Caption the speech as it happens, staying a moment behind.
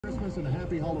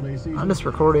I'm just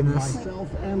recording this. Myself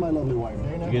and my lovely wife,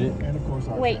 Dana, you get it? and of course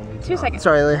our Wait, family. 2 seconds.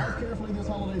 Sorry, Leah. Carefully this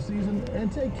holiday season and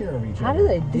take care of each other. How do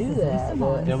they do that?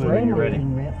 Tell me when you're ready.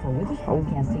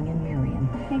 Broadcasting in Marion.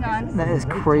 Hang on. That is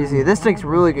crazy. This thing's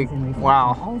really good.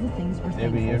 Wow.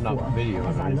 Maybe you're not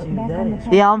videoing,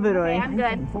 right? Yeah, I'm Okay, videoing.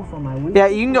 I'm good. Yeah,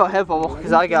 you can go ahead, Bubble,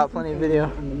 because I got plenty of video.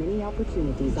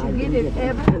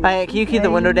 Hey, can you keep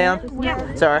the window down?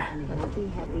 Yeah. Sorry.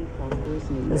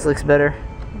 This looks better.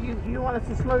 You want us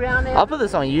to slow down there? I'll put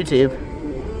this on YouTube.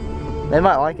 They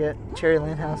might like it.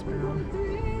 Cherryland House.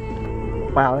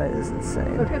 Wow, that is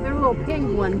insane. Look at their little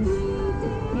pink ones.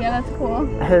 Yeah, that's cool.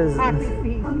 That is Happy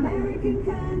feet.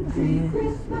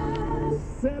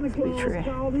 Santa Sweet tree. Claus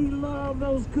called, he loved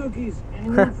those cookies.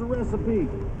 And here's the recipe.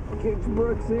 Kids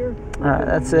Brooks here. Alright,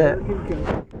 that's it.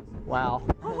 Wow.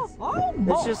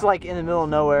 It's just like in the middle of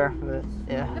nowhere, but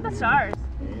yeah. Look at the stars.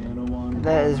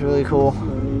 That is really cool.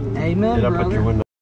 Amen, Did I put your window?